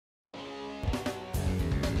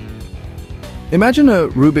Imagine a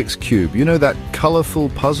Rubik's Cube, you know, that colorful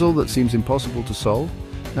puzzle that seems impossible to solve?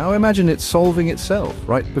 Now imagine it solving itself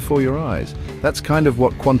right before your eyes. That's kind of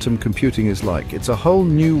what quantum computing is like. It's a whole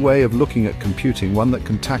new way of looking at computing, one that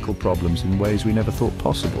can tackle problems in ways we never thought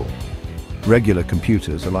possible. Regular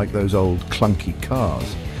computers are like those old clunky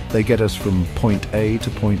cars. They get us from point A to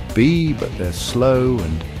point B, but they're slow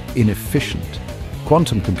and inefficient.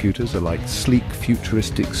 Quantum computers are like sleek,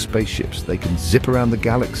 futuristic spaceships. They can zip around the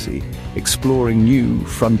galaxy, exploring new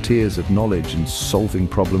frontiers of knowledge and solving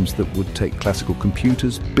problems that would take classical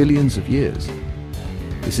computers billions of years.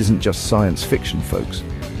 This isn't just science fiction, folks.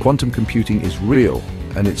 Quantum computing is real,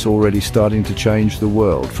 and it's already starting to change the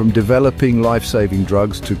world. From developing life-saving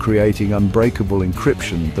drugs to creating unbreakable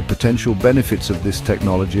encryption, the potential benefits of this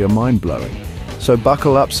technology are mind-blowing. So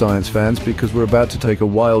buckle up, science fans, because we're about to take a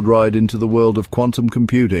wild ride into the world of quantum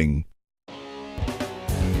computing.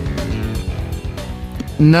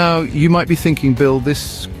 Now, you might be thinking, Bill,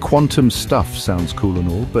 this quantum stuff sounds cool and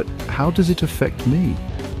all, but how does it affect me?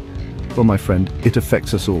 Well, my friend, it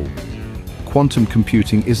affects us all. Quantum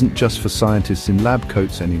computing isn't just for scientists in lab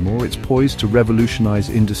coats anymore. It's poised to revolutionize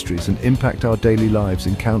industries and impact our daily lives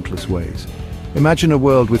in countless ways. Imagine a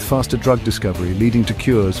world with faster drug discovery leading to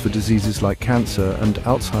cures for diseases like cancer and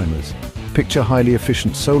Alzheimer's. Picture highly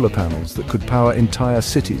efficient solar panels that could power entire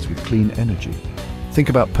cities with clean energy. Think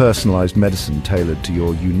about personalized medicine tailored to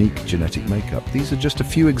your unique genetic makeup. These are just a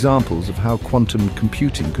few examples of how quantum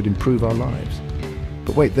computing could improve our lives.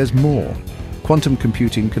 But wait, there's more. Quantum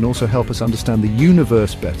computing can also help us understand the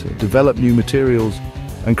universe better, develop new materials,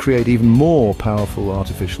 and create even more powerful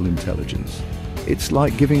artificial intelligence. It's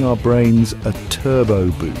like giving our brains a turbo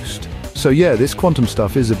boost. So yeah, this quantum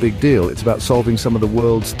stuff is a big deal. It's about solving some of the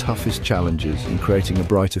world's toughest challenges and creating a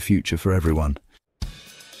brighter future for everyone.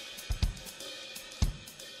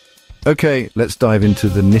 Okay, let's dive into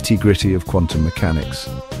the nitty-gritty of quantum mechanics.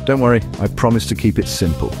 Don't worry, I promise to keep it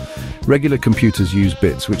simple. Regular computers use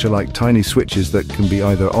bits, which are like tiny switches that can be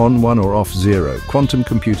either on 1 or off 0. Quantum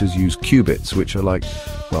computers use qubits, which are like,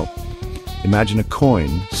 well, imagine a coin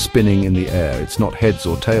spinning in the air. It's not heads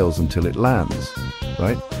or tails until it lands,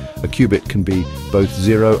 right? A qubit can be both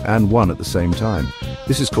 0 and 1 at the same time.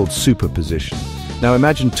 This is called superposition. Now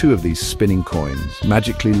imagine two of these spinning coins,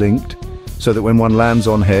 magically linked, so that when one lands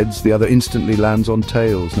on heads, the other instantly lands on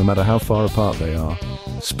tails, no matter how far apart they are.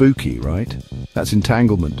 Spooky, right? That's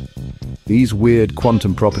entanglement. These weird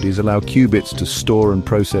quantum properties allow qubits to store and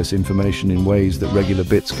process information in ways that regular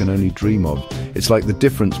bits can only dream of. It's like the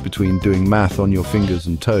difference between doing math on your fingers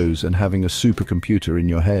and toes and having a supercomputer in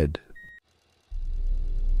your head.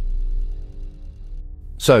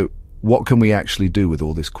 So, what can we actually do with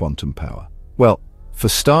all this quantum power? Well, for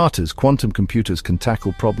starters, quantum computers can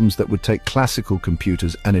tackle problems that would take classical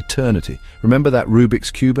computers an eternity. Remember that Rubik's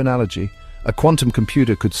Cube analogy? A quantum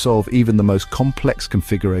computer could solve even the most complex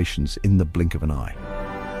configurations in the blink of an eye.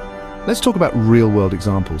 Let's talk about real-world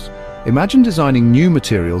examples. Imagine designing new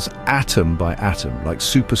materials atom by atom, like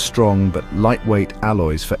super strong but lightweight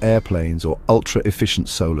alloys for airplanes or ultra-efficient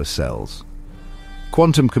solar cells.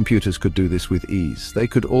 Quantum computers could do this with ease. They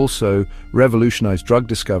could also revolutionize drug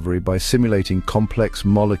discovery by simulating complex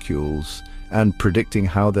molecules and predicting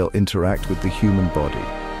how they'll interact with the human body.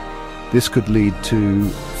 This could lead to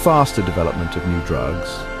faster development of new drugs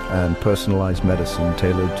and personalized medicine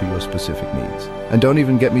tailored to your specific needs. And don't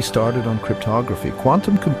even get me started on cryptography.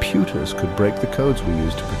 Quantum computers could break the codes we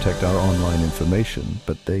use to protect our online information,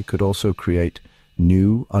 but they could also create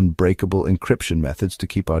new, unbreakable encryption methods to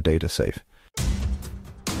keep our data safe.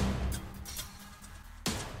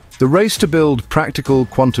 The race to build practical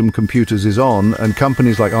quantum computers is on, and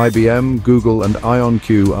companies like IBM, Google, and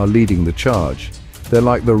IonQ are leading the charge. They're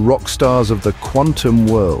like the rock stars of the quantum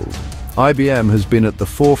world. IBM has been at the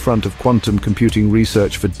forefront of quantum computing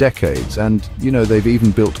research for decades, and, they've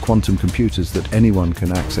even built quantum computers that anyone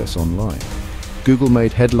can access online. Google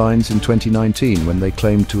made headlines in 2019 when they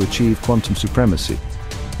claimed to achieve quantum supremacy,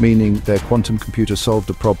 meaning their quantum computer solved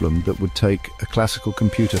a problem that would take a classical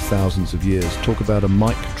computer thousands of years. Talk about a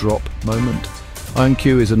mic drop moment.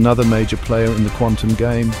 IonQ is another major player in the quantum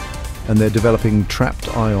game, and they're developing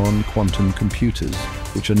trapped ion quantum computers,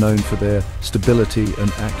 which are known for their stability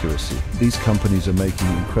and accuracy. These companies are making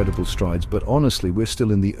incredible strides, but honestly, we're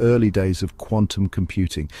still in the early days of quantum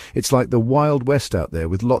computing. It's like the Wild West out there,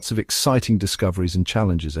 with lots of exciting discoveries and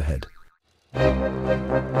challenges ahead.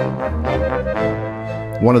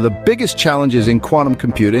 One of the biggest challenges in quantum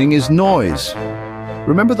computing is noise.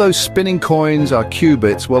 Remember those spinning coins, our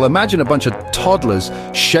qubits? Well, imagine a bunch of toddlers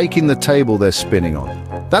shaking the table they're spinning on.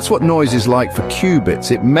 That's what noise is like for qubits.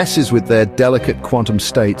 It messes with their delicate quantum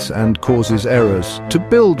states and causes errors. To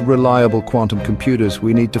build reliable quantum computers,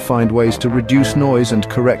 we need to find ways to reduce noise and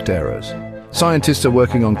correct errors. Scientists are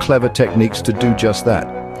working on clever techniques to do just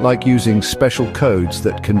that, like using special codes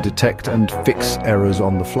that can detect and fix errors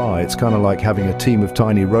on the fly. It's kind of like having a team of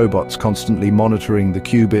tiny robots constantly monitoring the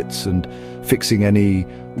qubits and fixing any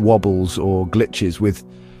wobbles or glitches. With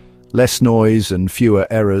less noise and fewer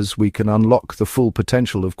errors, we can unlock the full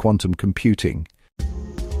potential of quantum computing.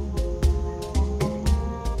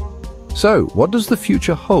 So, what does the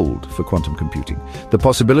future hold for quantum computing? The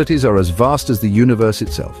possibilities are as vast as the universe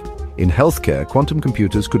itself. In healthcare, quantum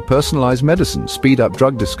computers could personalize medicine, speed up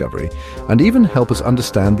drug discovery, and even help us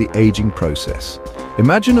understand the aging process.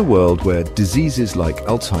 Imagine a world where diseases like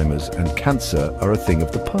Alzheimer's and cancer are a thing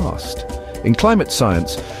of the past. In climate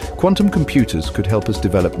science, quantum computers could help us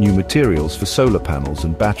develop new materials for solar panels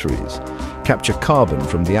and batteries, capture carbon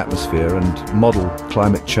from the atmosphere, and model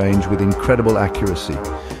climate change with incredible accuracy.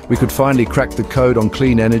 We could finally crack the code on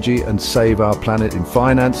clean energy and save our planet. In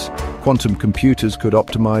finance, quantum computers could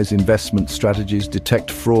optimize investment strategies,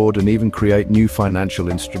 detect fraud, and even create new financial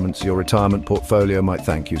instruments your retirement portfolio might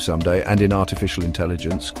thank you someday. And in artificial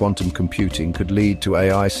intelligence, quantum computing could lead to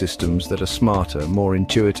AI systems that are smarter, more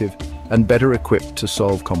intuitive, and better equipped to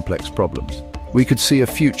solve complex problems. We could see a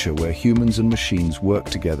future where humans and machines work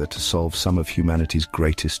together to solve some of humanity's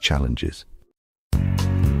greatest challenges.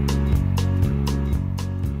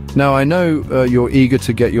 Now, I know you're eager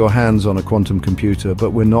to get your hands on a quantum computer,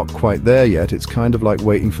 but we're not quite there yet. It's kind of like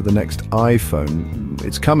waiting for the next iPhone.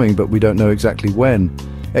 It's coming, but we don't know exactly when.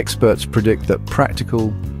 Experts predict that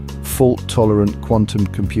practical, fault-tolerant quantum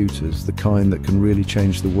computers, the kind that can really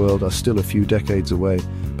change the world, are still a few decades away.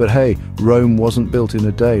 But hey, Rome wasn't built in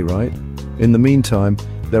a day, right? In the meantime,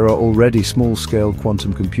 there are already small-scale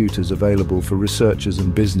quantum computers available for researchers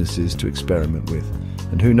and businesses to experiment with.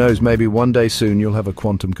 And who knows, maybe one day soon you'll have a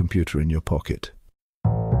quantum computer in your pocket.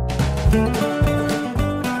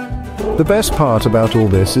 The best part about all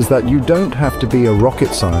this is that you don't have to be a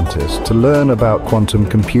rocket scientist to learn about quantum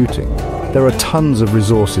computing. There are tons of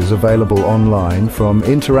resources available online, from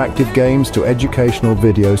interactive games to educational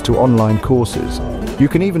videos to online courses. You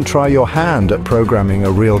can even try your hand at programming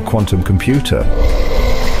a real quantum computer.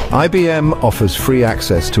 IBM offers free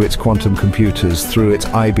access to its quantum computers through its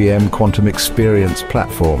IBM Quantum Experience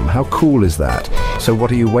platform. How cool is that? So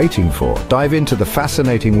what are you waiting for? Dive into the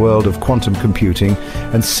fascinating world of quantum computing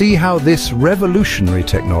and see how this revolutionary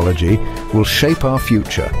technology will shape our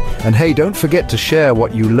future. And hey, don't forget to share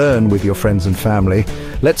what you learn with your friends and family.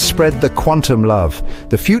 Let's spread the quantum love.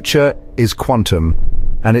 The future is quantum,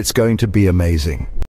 and it's going to be amazing.